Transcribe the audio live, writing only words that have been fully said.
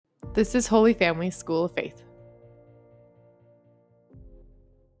This is Holy Family School of Faith.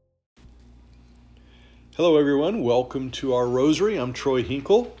 Hello everyone, welcome to our Rosary. I'm Troy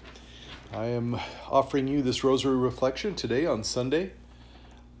Hinkle. I am offering you this Rosary reflection today on Sunday,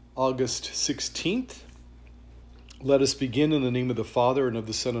 August 16th. Let us begin in the name of the Father, and of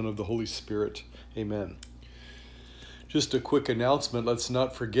the Son, and of the Holy Spirit. Amen. Just a quick announcement. Let's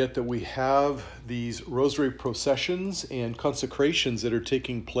not forget that we have these Rosary processions and consecrations that are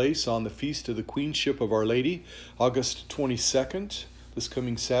taking place on the Feast of the Queenship of Our Lady, August 22nd, this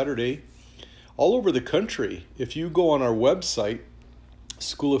coming Saturday, all over the country. If you go on our website,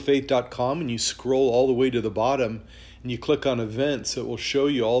 schooloffaith.com, and you scroll all the way to the bottom and you click on events, it will show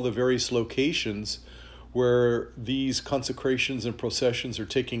you all the various locations where these consecrations and processions are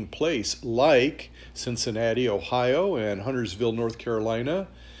taking place, like Cincinnati, Ohio, and Huntersville, North Carolina,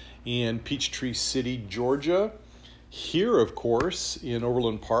 and Peachtree City, Georgia. Here, of course, in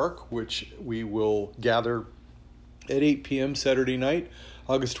Overland Park, which we will gather at 8 p.m. Saturday night,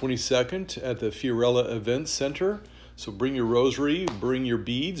 August 22nd, at the Fiorella Events Center. So bring your rosary, bring your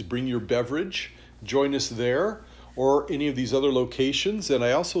beads, bring your beverage, join us there, or any of these other locations. And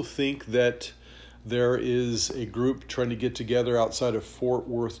I also think that there is a group trying to get together outside of Fort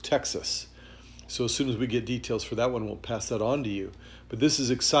Worth, Texas. So as soon as we get details for that one, we'll pass that on to you. But this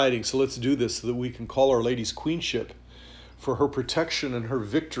is exciting, so let's do this so that we can call Our Lady's Queenship for her protection and her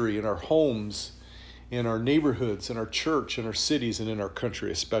victory in our homes, in our neighborhoods, in our church, in our cities, and in our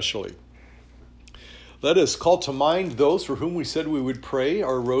country especially. Let us call to mind those for whom we said we would pray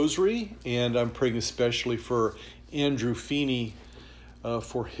our rosary, and I'm praying especially for Andrew Feeney,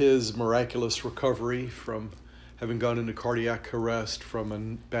 for his miraculous recovery from having gone into cardiac arrest from a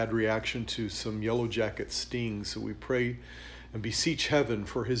bad reaction to some yellow jacket stings. So we pray and beseech heaven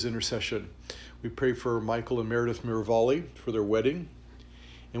for his intercession. We pray for Michael and Meredith Miravalli for their wedding,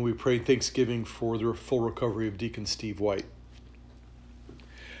 and we pray thanksgiving for the full recovery of Deacon Steve White.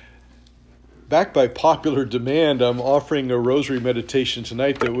 Backed by popular demand, I'm offering a rosary meditation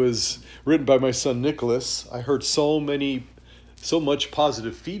tonight that was written by my son Nicholas. I heard so much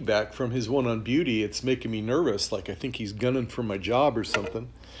positive feedback from his one on beauty, it's making me nervous, like I think he's gunning for my job or something.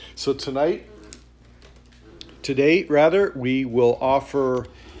 So today, we will offer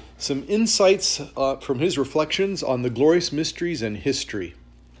some insights from his reflections on the glorious mysteries and history.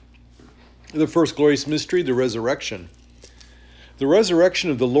 The first glorious mystery, the resurrection. The resurrection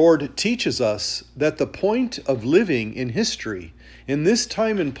of the Lord teaches us that the point of living in history, in this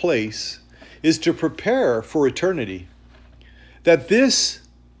time and place, is to prepare for eternity. To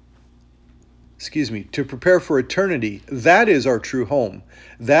prepare for eternity, that is our true home.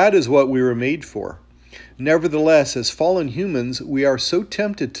 That is what we were made for. Nevertheless, as fallen humans, we are so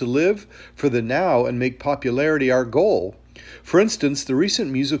tempted to live for the now and make popularity our goal. For instance, the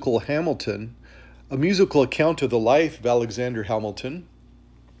recent musical Hamilton, a musical account of the life of Alexander Hamilton,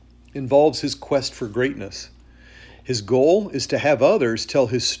 involves his quest for greatness. His goal is to have others tell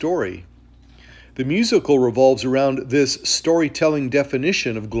his story. The musical revolves around this storytelling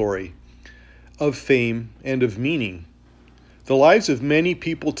definition of glory, of fame, and of meaning. The lives of many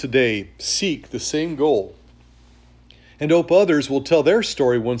people today seek the same goal and hope others will tell their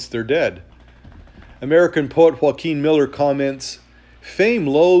story once they're dead. American poet Joaquin Miller comments, Fame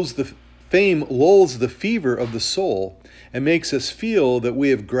lulls the fever of the soul and makes us feel that we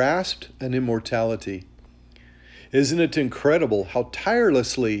have grasped an immortality. Isn't it incredible how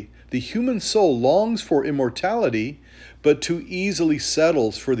tirelessly the human soul longs for immortality, but too easily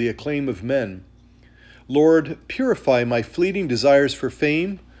settles for the acclaim of men? Lord, purify my fleeting desires for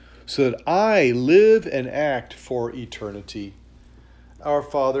fame, so that I live and act for eternity. Our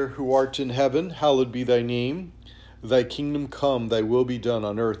Father, who art in heaven, hallowed be thy name. Thy kingdom come, thy will be done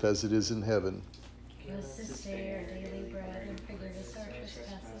on earth as it is in heaven. Give us this day our daily bread, and forgive us our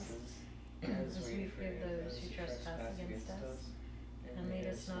trespasses, as we forgive those who trespass against us. And lead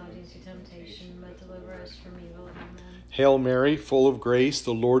us not into temptation, but deliver us from evil. Amen. Hail Mary, full of grace,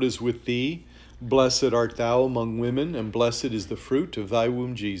 the Lord is with thee. Blessed art thou among women, and blessed is the fruit of thy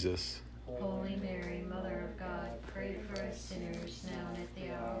womb, Jesus. Holy Mary, Mother of God, pray for us sinners, now and at the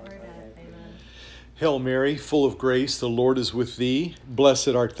hour of our death. Amen. Hail Mary, full of grace, the Lord is with thee. Blessed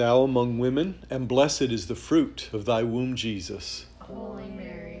art thou among women, and blessed is the fruit of thy womb, Jesus. Holy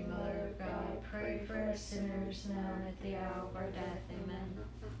Mary, Mother of God, pray for us sinners, now and at the hour of our death. Amen.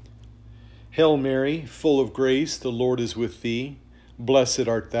 Hail Mary, full of grace, the Lord is with thee. Blessed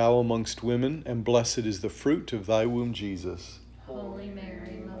art thou amongst women, and blessed is the fruit of thy womb, Jesus. Holy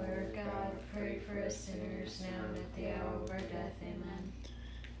Mary, Mother of God, pray for us sinners, now and at the hour of our death. Amen.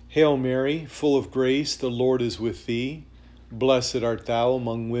 Hail Mary, full of grace, the Lord is with thee. Blessed art thou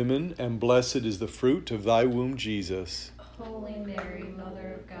among women, and blessed is the fruit of thy womb, Jesus. Holy Mary,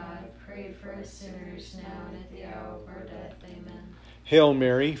 Mother of God, pray for us sinners now and at the hour of our death. Amen. Hail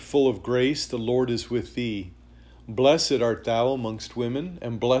Mary, full of grace, the Lord is with thee. Blessed art thou amongst women,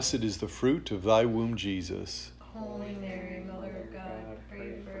 and blessed is the fruit of thy womb, Jesus. Holy Mary, Mother of God,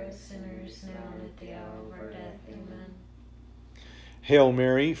 pray for us sinners now and at the hour of our death. Amen. Hail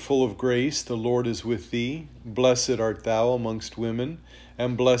Mary, full of grace, the Lord is with thee. Blessed art thou amongst women,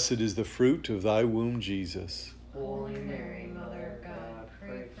 and blessed is the fruit of thy womb, Jesus. Holy Mary, Mother of God,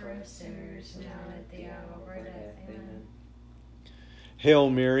 pray for us sinners now and at the hour of our death. Amen. Hail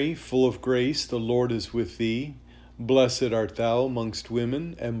Mary, full of grace, the Lord is with thee. Blessed art thou amongst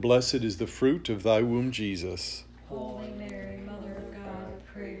women, and blessed is the fruit of thy womb, Jesus. Holy Mary, Mother of God,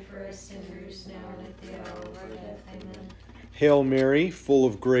 pray for us sinners now and at the hour of our death. Amen. Hail Mary, full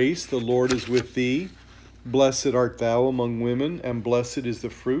of grace, the Lord is with thee. Blessed art thou among women, and blessed is the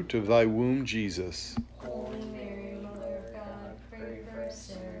fruit of thy womb, Jesus. Holy Mary, Mother of God, pray for us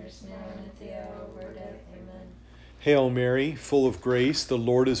sinners now and at the hour of our death. Amen. Hail Mary, full of grace, the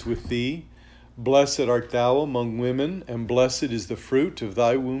Lord is with thee. Blessed art thou among women, and blessed is the fruit of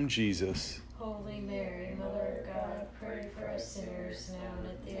thy womb, Jesus. Holy Mary, Mother of God, pray for us sinners now and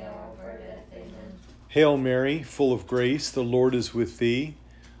at the hour of our death. Amen. Hail Mary, full of grace, the Lord is with thee.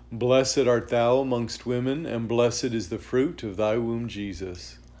 Blessed art thou amongst women, and blessed is the fruit of thy womb,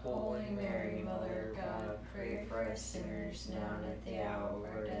 Jesus. Holy Mary, Mother of God, pray for us sinners now and at the hour of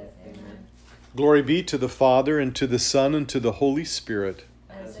our death. Amen. Glory be to the Father, and to the Son, and to the Holy Spirit.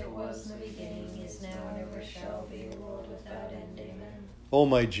 As it was in the beginning, is now, and ever shall be, world without end. Amen. O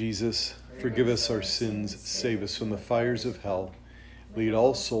my Jesus, forgive us our sins, save us from the fires of hell. Lead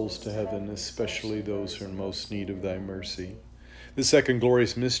all souls to heaven, especially those who are in most need of thy mercy. The second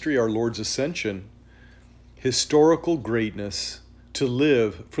glorious mystery, our Lord's Ascension. Historical greatness, to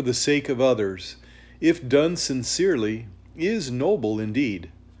live for the sake of others, if done sincerely, is noble indeed.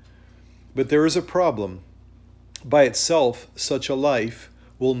 But there is a problem. By itself, such a life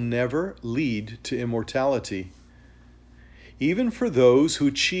will never lead to immortality. Even for those who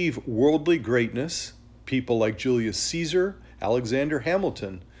achieve worldly greatness, people like Julius Caesar, Alexander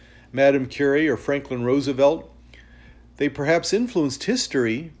Hamilton, Madame Curie, or Franklin Roosevelt, they perhaps influenced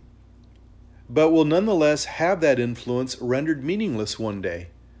history, but will nonetheless have that influence rendered meaningless one day.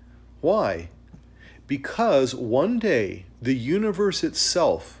 Why? Because one day the universe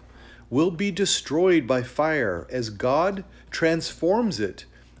itself will be destroyed by fire as God transforms it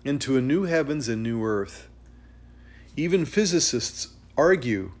into a new heavens and new earth. Even physicists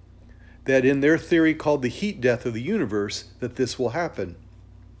argue that in their theory called the heat death of the universe, that this will happen.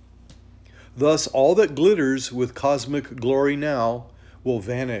 Thus, all that glitters with cosmic glory now will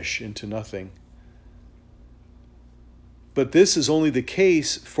vanish into nothing. But this is only the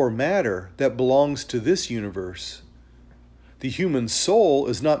case for matter that belongs to this universe. The human soul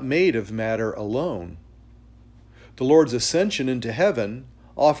is not made of matter alone. The Lord's ascension into heaven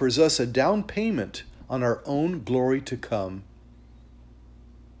offers us a down payment on our own glory to come.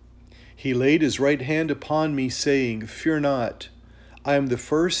 He laid his right hand upon me, saying, "Fear not. I am the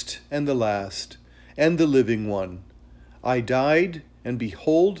first and the last, and the living one. I died, and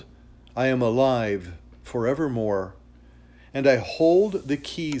behold, I am alive forevermore. And I hold the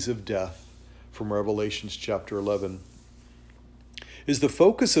keys of death." From Revelation chapter 11. Is the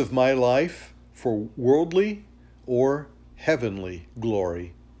focus of my life for worldly or heavenly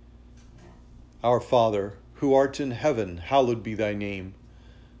glory? Our Father, who art in heaven, hallowed be thy name.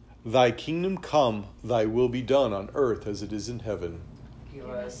 Thy kingdom come, thy will be done on earth as it is in heaven. Give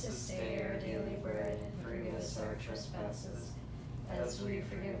us this day our daily bread, and forgive us our trespasses, as we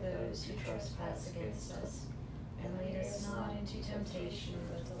forgive those who trespass against us. And lead us not into temptation,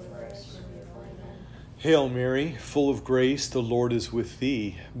 but deliver us from evil. Amen. Hail Mary, full of grace, the Lord is with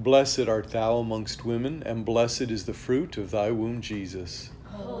thee. Blessed art thou amongst women, and blessed is the fruit of thy womb, Jesus.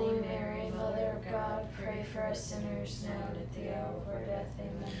 Holy Mary, Mother of God, pray for us sinners now and at the hour of our death.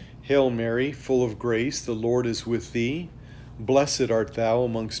 Amen. Hail Mary, full of grace, the Lord is with thee. Blessed art thou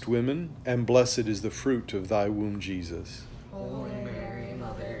amongst women, and blessed is the fruit of thy womb, Jesus. Holy Mary,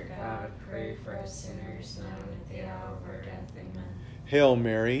 Mother of God, pray for us sinners now and at the hour of our death. Amen. Hail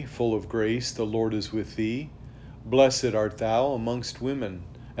Mary, full of grace, the Lord is with thee. Blessed art thou amongst women,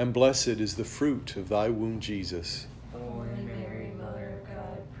 and blessed is the fruit of thy womb, Jesus. Holy Mary, Mother of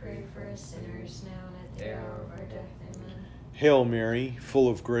God, pray for us sinners now and at the hour of our death. Amen. Hail Mary, full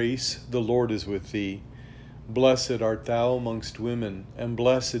of grace, the Lord is with thee. Blessed art thou amongst women, and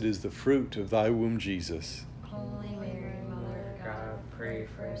blessed is the fruit of thy womb, Jesus. Holy Mary, Mother of God, pray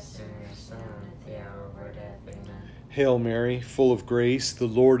for us sinners now and at the hour of our death. Amen. Hail Mary, full of grace, the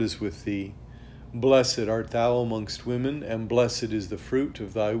Lord is with thee. Blessed art thou amongst women, and blessed is the fruit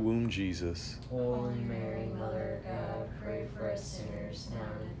of thy womb, Jesus. Holy Mary, Mother of God, pray for us sinners, now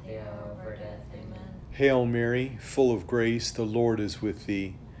and at the hour of our death. Amen. Hail Mary, full of grace, the Lord is with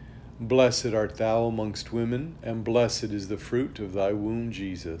thee. Blessed art thou amongst women, and blessed is the fruit of thy womb,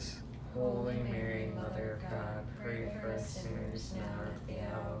 Jesus. Holy Mary, Mother of God, pray for us sinners, now and at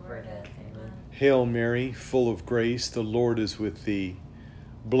the hour of our death. Amen. Hail Mary, full of grace, the Lord is with thee.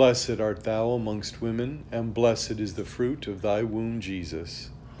 Blessed art thou amongst women, and blessed is the fruit of thy womb, Jesus.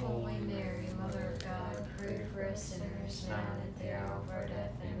 Holy Mary, Mother of God, pray for us sinners, now and at the hour of our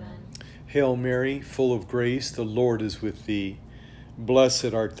death. Amen. Hail Mary, full of grace, the Lord is with thee.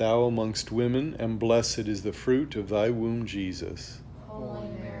 Blessed art thou amongst women, and blessed is the fruit of thy womb, Jesus. Holy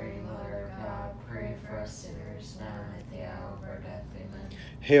Mary, Mother of God, pray for us sinners, now and at the hour of our death. Amen.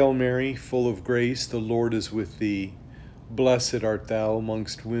 Hail Mary, full of grace, the Lord is with thee. Blessed art thou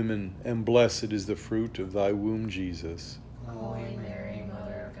amongst women, and blessed is the fruit of thy womb, Jesus. Holy Mary,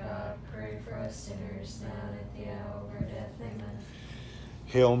 Mother of God, pray for us sinners, now and at the hour of our death. Amen.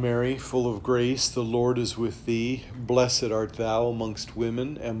 Hail Mary, full of grace, the Lord is with thee. Blessed art thou amongst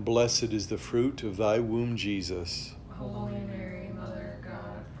women, and blessed is the fruit of thy womb, Jesus. Holy Mary, Mother of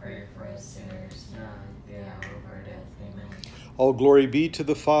God, pray for us sinners, now and at the hour of our death. Amen. All glory be to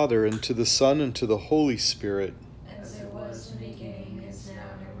the Father, and to the Son, and to the Holy Spirit. As it was in the beginning, is now,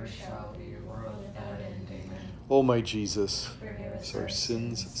 and ever shall be, world without end. Amen. O my Jesus, Forgive us our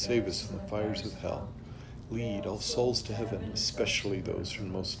sins, save us from the fires of hell. Lead all souls to heaven, especially those who are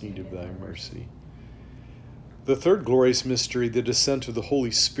in most need of thy mercy. The third glorious mystery, the descent of the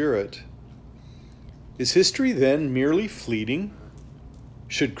Holy Spirit. Is history then merely fleeting?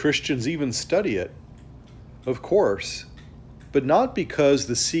 Should Christians even study it? Of course, but not because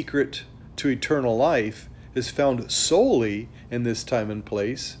the secret to eternal life is found solely in this time and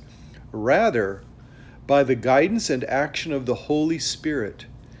place. Rather, by the guidance and action of the Holy Spirit,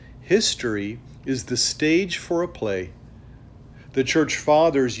 history is the stage for a play. The Church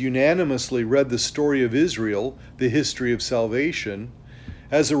Fathers unanimously read the story of Israel, the history of salvation,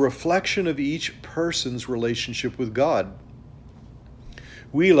 as a reflection of each person's relationship with God.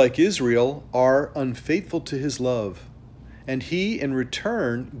 We, like Israel, are unfaithful to his love, and he, in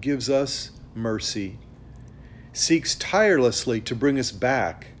return, gives us mercy, seeks tirelessly to bring us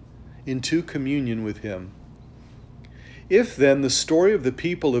back into communion with him. If then the story of the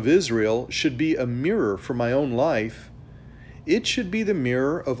people of Israel should be a mirror for my own life, it should be the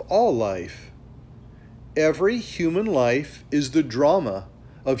mirror of all life. Every human life is the drama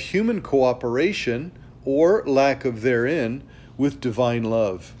of human cooperation, or lack of therein, with divine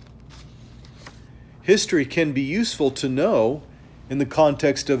love. History can be useful to know in the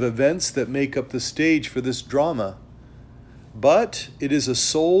context of events that make up the stage for this drama, but it is a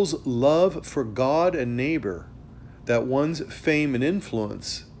soul's love for God and neighbor, that one's fame and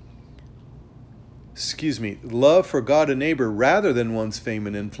influence, love for God and neighbor rather than one's fame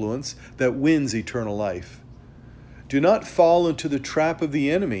and influence, that wins eternal life. Do not fall into the trap of the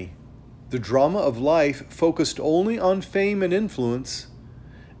enemy. The drama of life focused only on fame and influence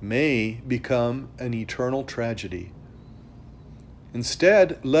may become an eternal tragedy.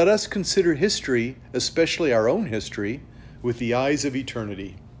 Instead, let us consider history, especially our own history, with the eyes of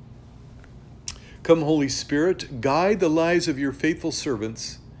eternity. Come, Holy Spirit, guide the lives of your faithful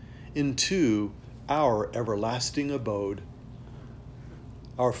servants into our everlasting abode.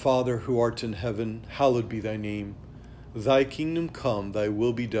 Our Father, who art in heaven, hallowed be thy name. Thy kingdom come, thy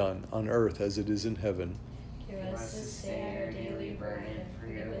will be done, on earth as it is in heaven. Give us this day our daily bread, and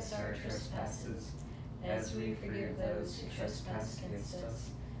forgive us our trespasses, as we forgive those who trespass against us.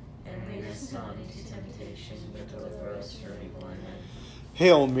 And lead us not into temptation, but deliver us from evil. Amen.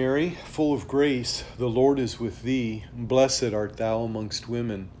 Hail Mary, full of grace, the Lord is with thee. Blessed art thou amongst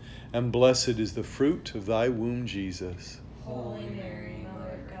women, and blessed is the fruit of thy womb, Jesus. Holy Mary,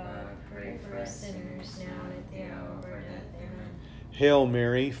 Mother of God, pray for us sinners, now and at the hour of our death. Amen. Hail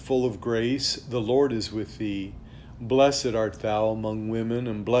Mary, full of grace, the Lord is with thee. Blessed art thou among women,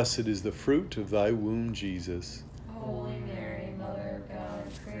 and blessed is the fruit of thy womb, Jesus. Holy Mary, Mother of God,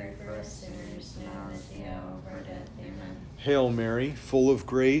 pray for us sinners, now and at the hour of our death. Amen. Hail Mary, full of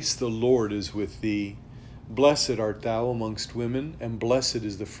grace, the Lord is with thee. Blessed art thou amongst women, and blessed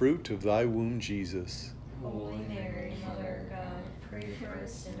is the fruit of thy womb, Jesus. Holy Mary, Mother of God, pray for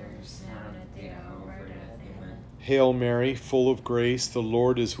us sinners, now and at the hour of our death. Amen. Hail Mary, full of grace, the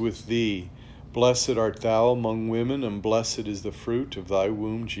Lord is with thee. Blessed art thou among women, and blessed is the fruit of thy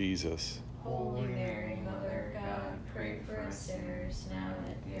womb, Jesus. Holy Mary, Mother of God, pray for us sinners, now and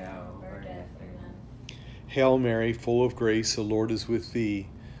at the hour of our death. Amen. Hail Mary, full of grace, the Lord is with thee.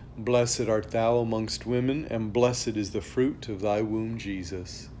 Blessed art thou amongst women, and blessed is the fruit of thy womb,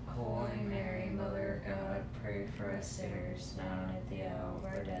 Jesus. Holy Mary, Mother of God, pray for us sinners, now and at the hour of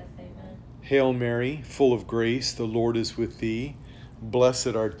our death. Amen. Hail Mary, full of grace, the Lord is with thee.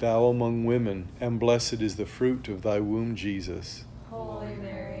 Blessed art thou among women, and blessed is the fruit of thy womb, Jesus. Holy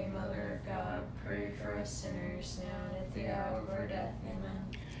Mary, Mother of God, pray for us sinners, now and at the hour of our death. Amen.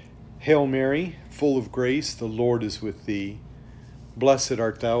 Hail Mary, full of grace, the Lord is with thee. Blessed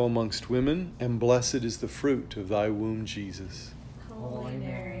art thou amongst women, and blessed is the fruit of thy womb, Jesus. Holy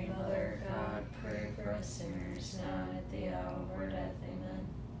Mary, Mother of God, pray for us sinners, now and at the hour of our death. Amen.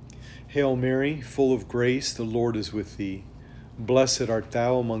 Hail Mary, full of grace, the Lord is with thee. Blessed art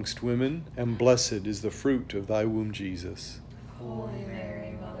thou amongst women, and blessed is the fruit of thy womb, Jesus. Holy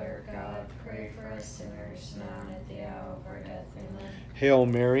Mary, Mother of God, pray for us sinners, now and at the hour of our death. Amen. Hail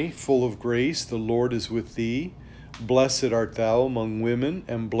Mary, full of grace, the Lord is with thee. Blessed art thou among women,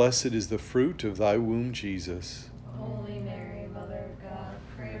 and blessed is the fruit of thy womb, Jesus. Holy Mary, Mother of God,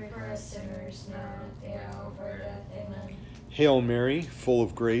 pray for us sinners, now and at the hour of our death. Amen. Hail Mary, full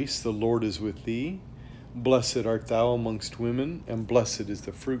of grace, the Lord is with thee. Blessed art thou amongst women, and blessed is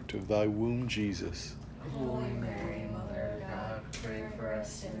the fruit of thy womb, Jesus. Holy Mary, Mother of God, pray for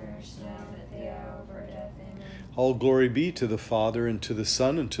us sinners, now and at the hour of our death. Amen. All glory be to the Father, and to the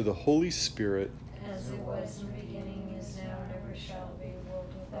Son, and to the Holy Spirit. As it was in the beginning, is now, and ever shall be,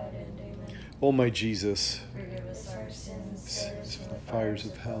 world without end. Amen. O my Jesus, Forgive us our sins, save us from the fires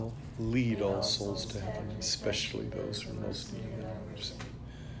of hell, lead all souls to heaven, especially those who are most in need of thy mercy.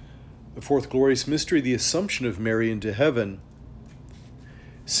 The fourth glorious mystery, the Assumption of Mary into heaven.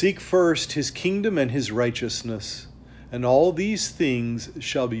 Seek first his kingdom and his righteousness, and all these things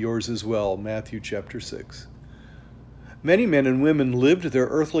shall be yours as well. Matthew chapter 6. Many men and women lived their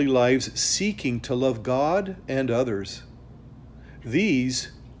earthly lives seeking to love God and others.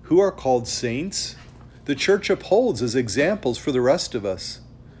 These, who are called saints, the Church upholds as examples for the rest of us.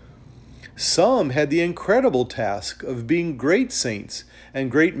 Some had the incredible task of being great saints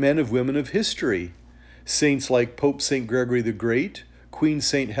and great men and women of history. Saints like Pope St. Gregory the Great, Queen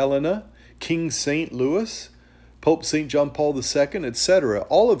St. Helena, King St. Louis, Pope St. John Paul II, etc.,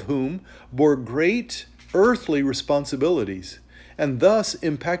 all of whom bore great earthly responsibilities and thus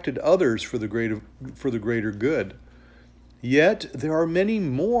impacted others for the greater good. Yet there are many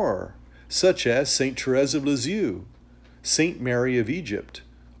more, such as St. Therese of Lisieux, St. Mary of Egypt,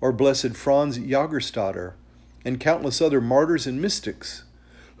 or Blessed Franz Jagerstatter, and countless other martyrs and mystics,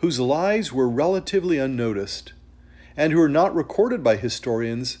 whose lives were relatively unnoticed, and who are not recorded by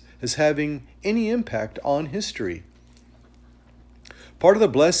historians as having any impact on history. Part of the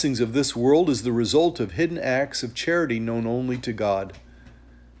blessings of this world is the result of hidden acts of charity known only to God.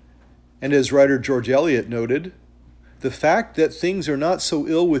 And as writer George Eliot noted, the fact that things are not so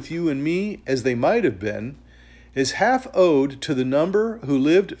ill with you and me as they might have been is half owed to the number who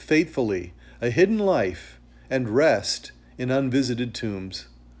lived faithfully a hidden life and rest in unvisited tombs.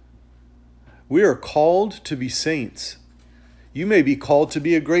 We are called to be saints. You may be called to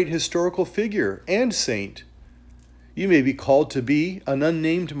be a great historical figure and saint. You may be called to be an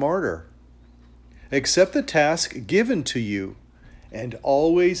unnamed martyr. Accept the task given to you and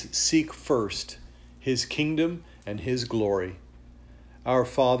always seek first his kingdom and his glory. Our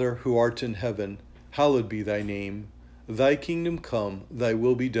Father, who art in heaven, hallowed be thy name. Thy kingdom come, thy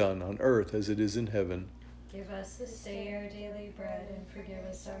will be done on earth as it is in heaven. Give us this day our daily bread, and forgive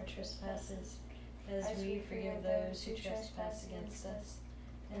us our trespasses, as we forgive those who trespass against us.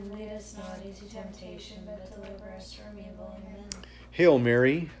 And lead us not into temptation, but deliver us from evil. Amen. Hail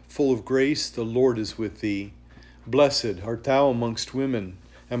Mary, full of grace, the Lord is with thee. Blessed art thou amongst women,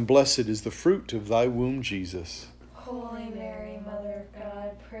 and blessed is the fruit of thy womb, Jesus. Holy Mary, Mother of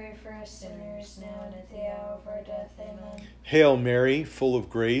God, pray for us sinners, now and at the hour of our death. Amen. Hail Mary, full of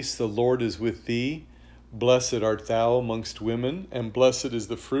grace, the Lord is with thee. Blessed art thou amongst women, and blessed is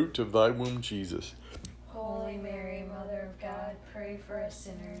the fruit of thy womb, Jesus. Holy Mary, Mother of God, pray for us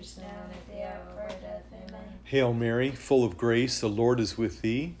sinners, now and at the hour of our death. Amen. Hail Mary, full of grace, the Lord is with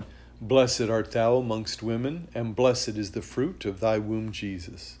thee. Blessed art thou amongst women, and blessed is the fruit of thy womb,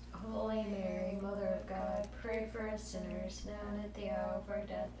 Jesus. Holy Mary, Mother of God, pray for us sinners, now and at the hour of our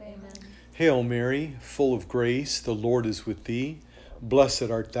death. Amen. Hail Mary, full of grace, the Lord is with thee. Blessed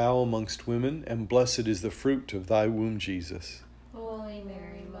art thou amongst women, and blessed is the fruit of thy womb, Jesus. Holy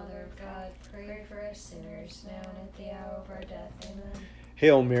Mary, Mother of God, pray for us sinners, now and at the hour of our death. Amen.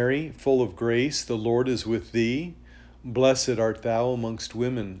 Hail Mary, full of grace, the Lord is with thee. Blessed art thou amongst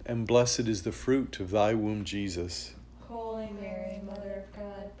women, and blessed is the fruit of thy womb, Jesus. Holy Mary, Mother of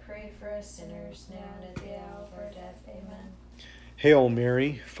God, pray for us sinners, now and at the hour Hail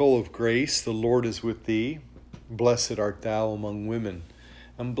Mary, full of grace, the Lord is with thee. Blessed art thou among women,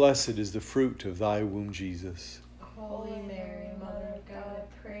 and blessed is the fruit of thy womb, Jesus. Holy Mary, Mother of God,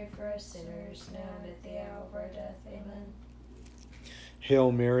 pray for us sinners, now and at the hour of our death. Amen.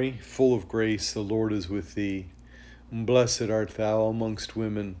 Hail Mary, full of grace, the Lord is with thee. Blessed art thou amongst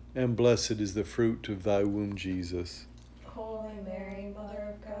women, and blessed is the fruit of thy womb, Jesus. Holy Mary,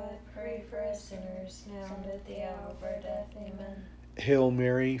 Mother of God, pray for us sinners, now and at the hour of our death. Amen. Hail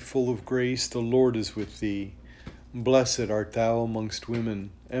Mary, full of grace, the Lord is with thee. Blessed art thou amongst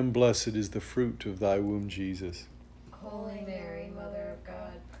women, and blessed is the fruit of thy womb, Jesus. Holy Mary, Mother of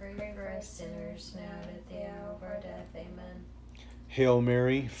God, pray for us sinners, now and at the hour of our death. Amen. Hail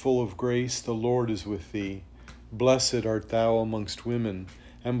Mary, full of grace, the Lord is with thee. Blessed art thou amongst women,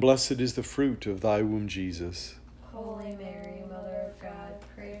 and blessed is the fruit of thy womb, Jesus. Holy Mary, Mother of God,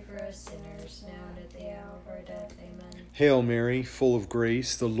 pray for us sinners, now and at the hour of our death. Amen. Hail Mary, full of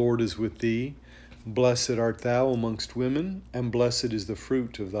grace, the Lord is with thee. Blessed art thou amongst women, and blessed is the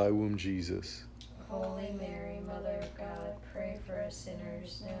fruit of thy womb, Jesus. Holy Mary, Mother of God, pray for us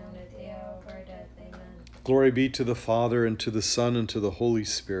sinners, now and at the hour of our death. Amen. Glory be to the Father, and to the Son, and to the Holy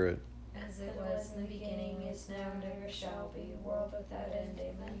Spirit. As it was in the beginning, is now, and ever shall be, world without end.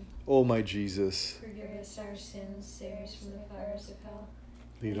 Amen. O my Jesus, Forgive us our sins, save us from the fires of hell.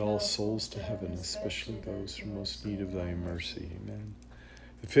 lead all souls to heaven, especially those who most need of thy mercy. Amen.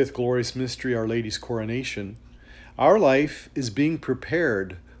 The fifth glorious mystery, Our Lady's coronation. Our life is being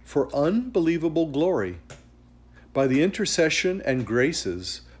prepared for unbelievable glory by the intercession and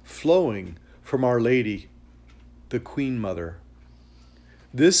graces flowing from Our Lady, the Queen Mother.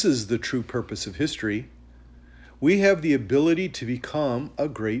 This is the true purpose of history. We have the ability to become a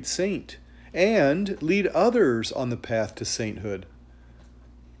great saint and lead others on the path to sainthood.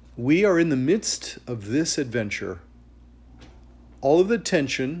 We are in the midst of this adventure. All of the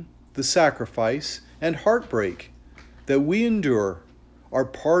tension, the sacrifice, and heartbreak that we endure are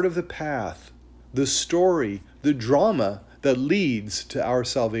part of the path, the story, the drama that leads to our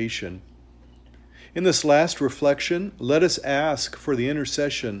salvation. In this last reflection, let us ask for the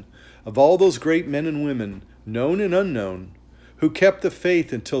intercession of all those great men and women, known and unknown, who kept the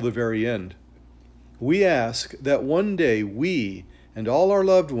faith until the very end. We ask that one day we and all our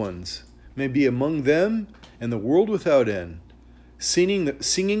loved ones may be among them and the world without end, singing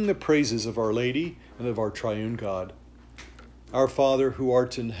the praises of Our Lady and of our triune God. Our Father, who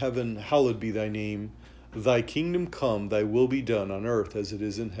art in heaven, hallowed be thy name. Thy kingdom come, thy will be done on earth as it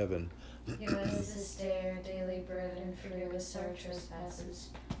is in heaven. Give us this day our daily bread, and forgive us our trespasses,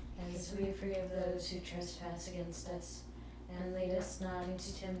 as we forgive those who trespass against us. And lead us not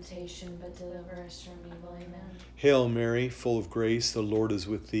into temptation, but deliver us from evil. Amen. Hail Mary, full of grace, the Lord is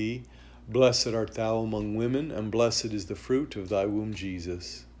with thee. Blessed art thou among women, and blessed is the fruit of thy womb,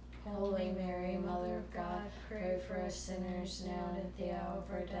 Jesus. Holy Mary, Mother of God, pray for us sinners, now and at the hour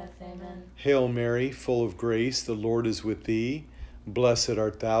of our death. Amen. Hail Mary, full of grace, the Lord is with thee. Blessed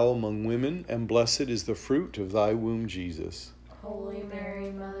art thou among women, and blessed is the fruit of thy womb, Jesus. Holy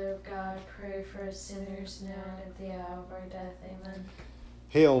Mary, Mother of God, pray for us sinners, now and at the hour of our death. Amen.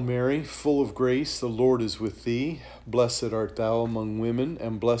 Hail Mary, full of grace, the Lord is with thee. Blessed art thou among women,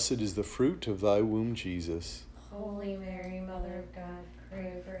 and blessed is the fruit of thy womb, Jesus. Holy Mary, Mother of God,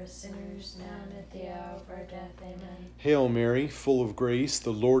 pray for us sinners, now and at the hour of our death. Amen. Hail Mary, full of grace,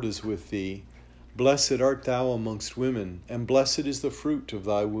 the Lord is with thee. Blessed art thou amongst women, and blessed is the fruit of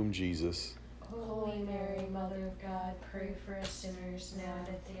thy womb, Jesus. Holy Mary, Mother of God, pray for us sinners, now and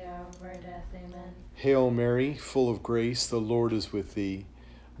at the hour of our death. Amen. Hail Mary, full of grace, the Lord is with thee.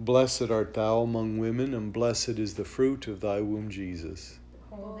 Blessed art thou among women, and blessed is the fruit of thy womb, Jesus.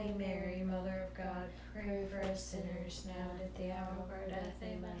 Holy Mary, Mother of God, pray for us sinners, now and at the hour of our death.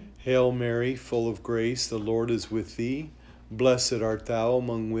 Amen. Hail Mary, full of grace, the Lord is with thee. Blessed art thou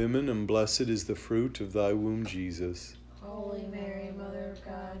among women, and blessed is the fruit of thy womb, Jesus. Holy Mary, Mother of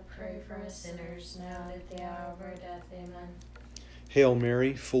God, pray for us sinners, now and at the hour of our death. Amen. Hail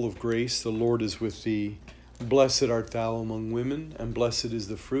Mary, full of grace, the Lord is with thee. Blessed art thou among women, and blessed is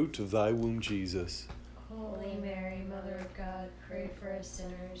the fruit of thy womb, Jesus. Holy Mary, Mother of God, pray for us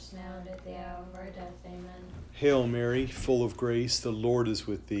sinners, now and at the hour of our death. Amen. Hail Mary, full of grace, the Lord is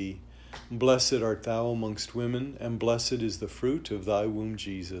with thee. Blessed art thou amongst women, and blessed is the fruit of thy womb,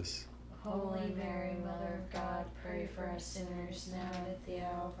 Jesus. Holy Mary, Mother of God, pray for us sinners, now and at the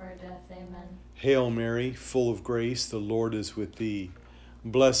hour of our death. Amen. Hail Mary, full of grace, the Lord is with thee.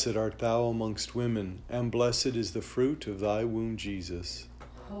 Blessed art thou amongst women, and blessed is the fruit of thy womb, Jesus.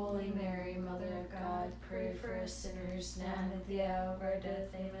 Holy Mary, Mother of God, pray for us sinners, now and at the hour of our death.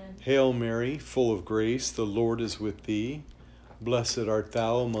 Amen. Hail Mary, full of grace, the Lord is with thee. Blessed art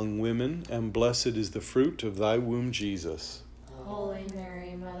thou among women, and blessed is the fruit of thy womb, Jesus. Holy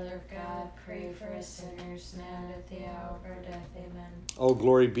Mary, Mother of God, pray for us sinners now and at the hour of our death. Amen. All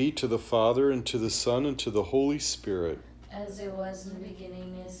glory be to the Father, and to the Son, and to the Holy Spirit. As it was in the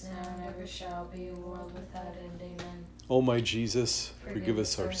beginning, is now, and ever shall be, a world without end. Amen. O my Jesus, forgive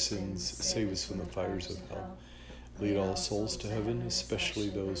us our sins, save us from the fires of hell. Lead all souls to heaven, especially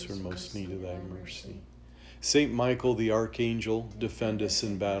those who are in most need of thy mercy. Saint Michael the Archangel, defend us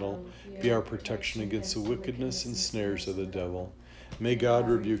in battle. Be our protection against the wickedness and snares of the devil. May God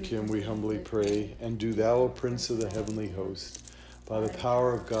rebuke him, we humbly pray. And do thou, O Prince of the heavenly host, by the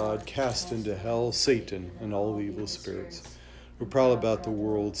power of God, cast into hell Satan and all the evil spirits who prowl about the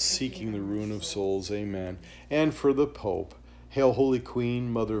world, seeking the ruin of souls. Amen. And for the Pope, hail, Holy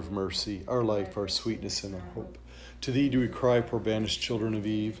Queen, Mother of Mercy, our life, our sweetness, and our hope. To thee do we cry, poor banished children of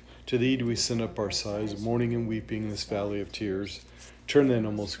Eve. To thee do we send up our sighs, mourning and weeping in this valley of tears. Turn then,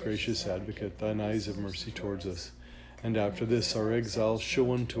 O most gracious Advocate, thine eyes of mercy towards us. And after this our exile,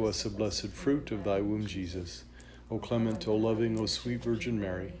 show unto us the blessed fruit of thy womb, Jesus. O clement, O loving, O sweet Virgin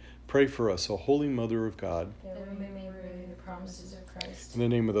Mary, pray for us, O Holy Mother of God. That we may renew the promises of Christ. In the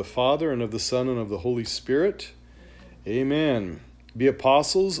name of the Father, and of the Son, and of the Holy Spirit. Amen. Be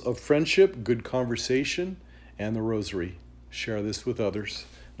apostles of friendship, good conversation, and the Rosary. Share this with others.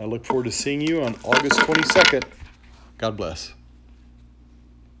 I look forward to seeing you on August 22nd. God bless.